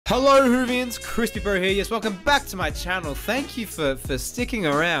Hello Whovians, Crispy Bro here. Yes, welcome back to my channel. Thank you for sticking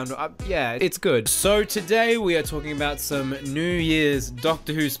around. Yeah, it's good. So today we are talking about some New Year's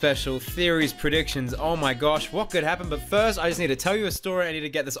Doctor Who special theories, predictions. Oh my gosh, what could happen? But first, I just need to tell you a story. I need to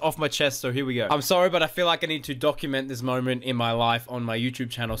get this off my chest, so here we go. I'm sorry, but I feel like I need to document this moment in my life on my YouTube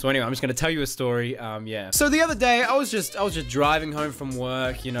channel. So anyway, I'm just gonna tell you a story. Yeah. So the other day, I was just driving home from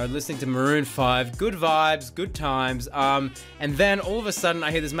work, you know, listening to Maroon 5, good vibes, good times. And then all of a sudden,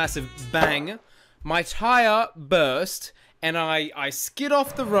 I hear this massive bang. My tire burst and I skid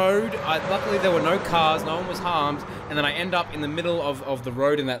off the road. Luckily there were no cars, no one was harmed, and then I end up in the middle of the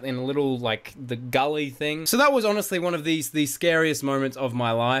road in a little, like, the gully thing. So that was honestly one of the scariest moments of my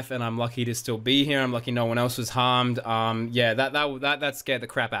life, and I'm lucky to still be here. I'm lucky no one else was harmed. Yeah, that scared the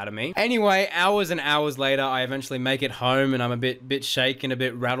crap out of me. Anyway, hours and hours later, I eventually make it home, and I'm a bit shaken, a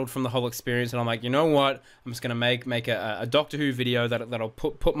bit rattled from the whole experience, and I'm like, you know what? I'm just gonna make a Doctor Who video that'll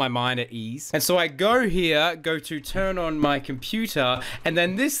put my mind at ease. And so I go to turn on my computer, and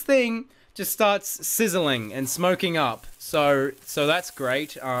then this thing just starts sizzling and smoking up. So that's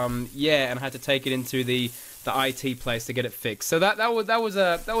great. Yeah, and I had to take it into the IT place to get it fixed. So that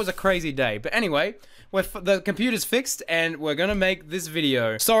was a crazy day. But anyway, the computer's fixed and we're gonna make this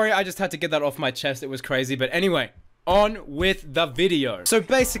video. Sorry, I just had to get that off my chest. It was crazy. But anyway, on with the video. So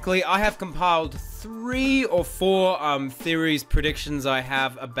basically, I have compiled 3 or 4 theories, predictions I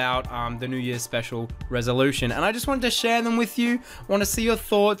have about the New Year's special resolution, and I just wanted to share them with you. Want to see your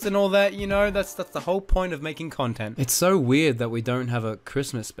thoughts and all that, you know. That's the whole point of making content. It's so weird that we don't have a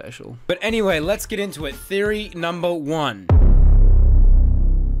Christmas special. But anyway, let's get into it. Theory number 1.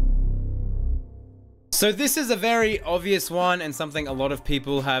 So this is a very obvious one, and something a lot of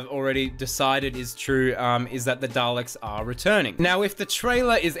people have already decided is true, is that the Daleks are returning. Now, if the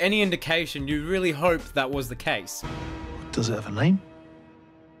trailer is any indication, you really hope that was the case. Does it have a name?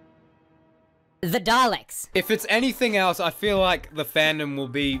 The Daleks. If it's anything else, I feel like the fandom will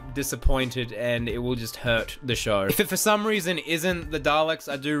be disappointed and it will just hurt the show. If it for some reason isn't the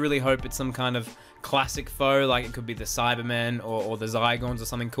Daleks, I do really hope it's some kind of classic foe, like it could be the Cybermen or the Zygons or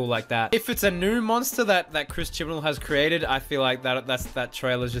something cool like that. If it's a new monster that Chris Chibnall has created, I feel like that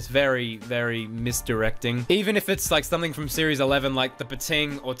trailer's just very, very misdirecting. Even if it's like something from series 11, like the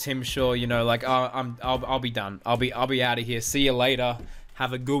Pating or Tim Shaw, you know, like I'll be done. I'll be out of here. See you later.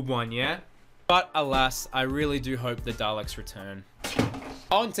 Have a good one, yeah? But alas, I really do hope the Daleks return.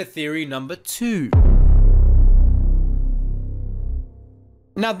 On to theory number 2.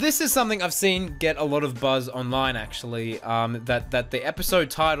 Now, this is something I've seen get a lot of buzz online, actually, that the episode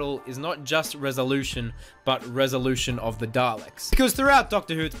title is not just Resolution, but Resolution of the Daleks. Because throughout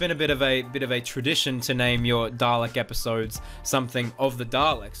Doctor Who, it's been a bit of a tradition to name your Dalek episodes something of the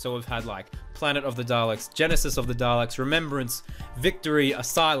Daleks. So we've had, like, Planet of the Daleks, Genesis of the Daleks, Remembrance, Victory,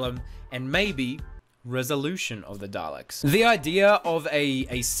 Asylum, and maybe Resolution of the Daleks. The idea of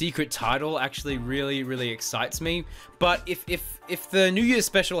a secret title actually really excites me, but if the New Year's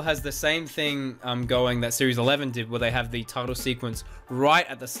special has the same thing going that Series 11 did, where they have the title sequence right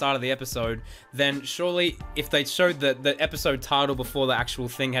at the start of the episode, then surely if they showed the episode title before the actual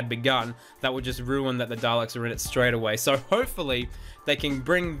thing had begun, that would just ruin that the Daleks are in it straight away. So hopefully they can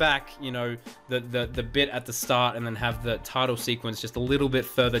bring back, you know, the bit at the start and then have the title sequence just a little bit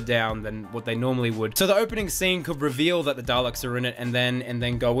further down than what they normally would. So the opening scene could reveal that the Daleks are in it and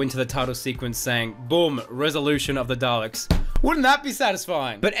then go into the title sequence saying, boom, Resolution of the Daleks. Wouldn't that be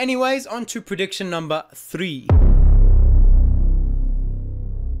satisfying? But anyways, on to prediction number 3.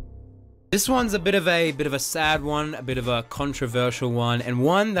 This one's a bit of a sad one, a bit of a controversial one, and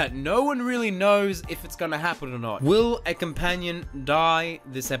one that no one really knows if it's gonna happen or not. Will a companion die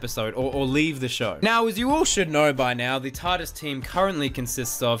this episode or leave the show? Now, as you all should know by now, the TARDIS team currently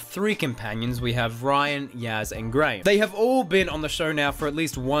consists of 3 companions. We have Ryan, Yaz, and Graham. They have all been on the show now for at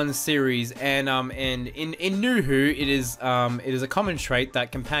least 1 series, and in New Who, it is a common trait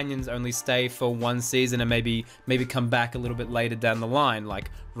that companions only stay for 1 season and maybe come back a little bit later down the line, like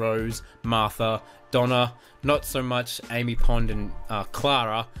Rose, Martha, Donna, not so much Amy Pond and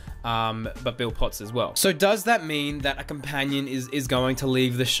Clara, but Bill Potts as well. So does that mean that a companion is going to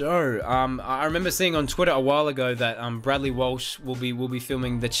leave the show? I remember seeing on Twitter a while ago that Bradley Walsh will be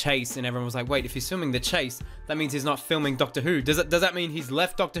filming The Chase, and everyone was like, wait, if he's filming The Chase, that means he's not filming Doctor Who. Does that mean he's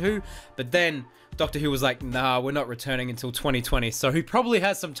left Doctor Who? But then Doctor Who was like, nah, we're not returning until 2020, so he probably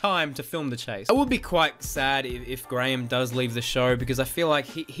has some time to film The Chase. I would be quite sad if Graham does leave the show, because I feel like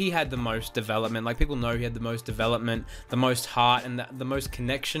he had the most development. Like, people know he had the most development, the most heart, and the most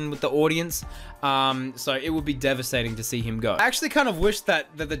connection with the audience. So it would be devastating to see him go. I actually kind of wish that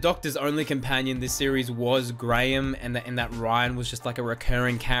the Doctor's only companion this series was Graham, and that Ryan was just like a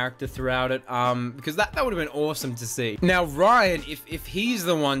recurring character throughout it, because that would have been awesome to see. Now Ryan, if he's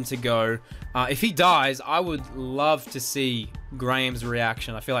the one to go, if he dies, I would love to see Graham's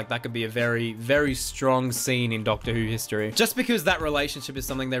reaction. I feel like that could be a very, very strong scene in Doctor Who history. Just because that relationship is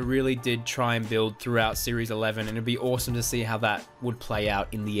something they really did try and build throughout Series 11, and it'd be awesome to see how that would play out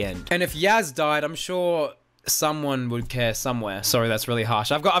in the end. And if Yaz died, I'm sure someone would care somewhere. Sorry, that's really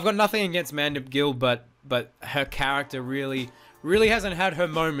harsh. I've got nothing against Mandip Gill, but her character really hasn't had her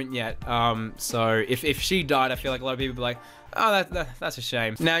moment yet. So if she died, I feel like a lot of people would be like, oh, that's a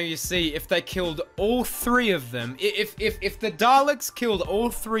shame. Now you see, if they killed all three of them, if the Daleks killed all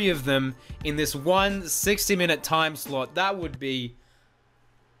three of them in this one 60-minute time slot, that would be...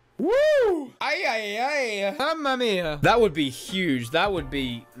 Woo! Ay, ay, ay. Mamma mia. That would be huge. That would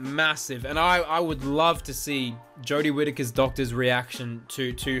be massive. And I would love to see Jodie Whittaker's Doctor's reaction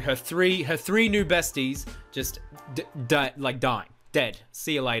to her three new besties just dying. Dead.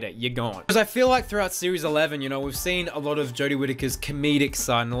 See you later. You're gone. Because I feel like throughout Series 11, you know, we've seen a lot of Jodie Whittaker's comedic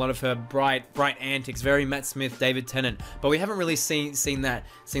side and a lot of her bright antics, very Matt Smith, David Tennant. But we haven't really seen that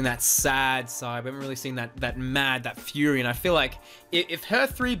sad side. We haven't really seen that mad, that fury. And I feel like if her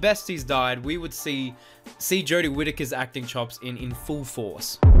three besties died, we would see Jodie Whittaker's acting chops in full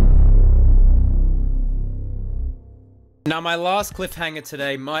force. Now, my last cliffhanger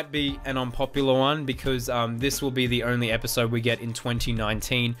today might be an unpopular one because this will be the only episode we get in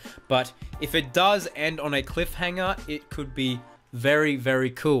 2019. But if it does end on a cliffhanger, it could be very,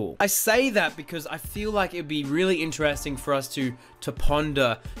 very cool. I say that because I feel like it'd be really interesting for us to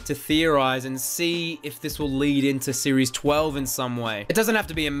ponder, to theorize, and see if this will lead into Series 12 in some way. It doesn't have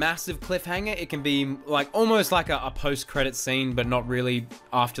to be a massive cliffhanger. It can be like almost like a post-credit scene, but not really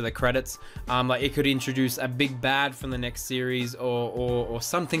after the credits. Like it could introduce a big bad from the next series or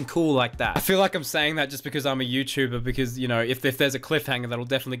something cool like that. I feel like I'm saying that just because I'm a YouTuber, because, you know, if there's a cliffhanger, that'll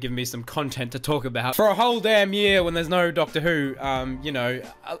definitely give me some content to talk about. For a whole damn year when there's no Doctor Who, you know,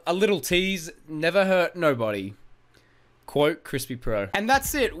 a little tease never hurt nobody. Quote Crispy Pro. And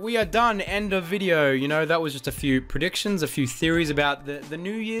that's it. We are done. End of video. You know, that was just a few predictions, a few theories about the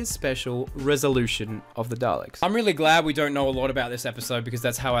New Year's special resolution of the Daleks. I'm really glad we don't know a lot about this episode, because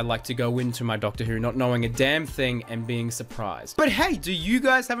that's how I like to go into my Doctor Who, not knowing a damn thing and being surprised. But hey, do you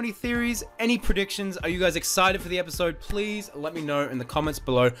guys have any theories, any predictions? Are you guys excited for the episode? Please let me know in the comments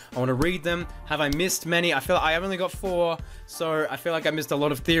below. I want to read them. Have I missed many? I feel like I've only got 4, so I feel like I missed a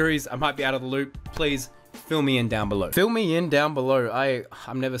lot of theories. I might be out of the loop. Please fill me in down below. Fill me in down below.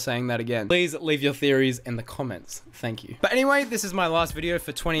 I'm never saying that again. Please leave your theories in the comments. Thank you. But anyway, this is my last video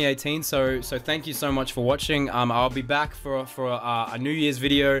for 2018. So thank you so much for watching. I'll be back for a New Year's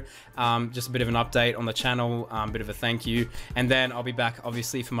video. Just a bit of an update on the channel, bit of a thank you. And then I'll be back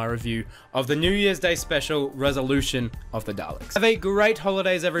obviously for my review of the New Year's Day special resolution of the Daleks. Have a great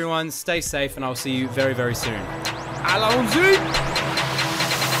holidays, everyone. Stay safe, and I'll see you very, very soon. Allons-y!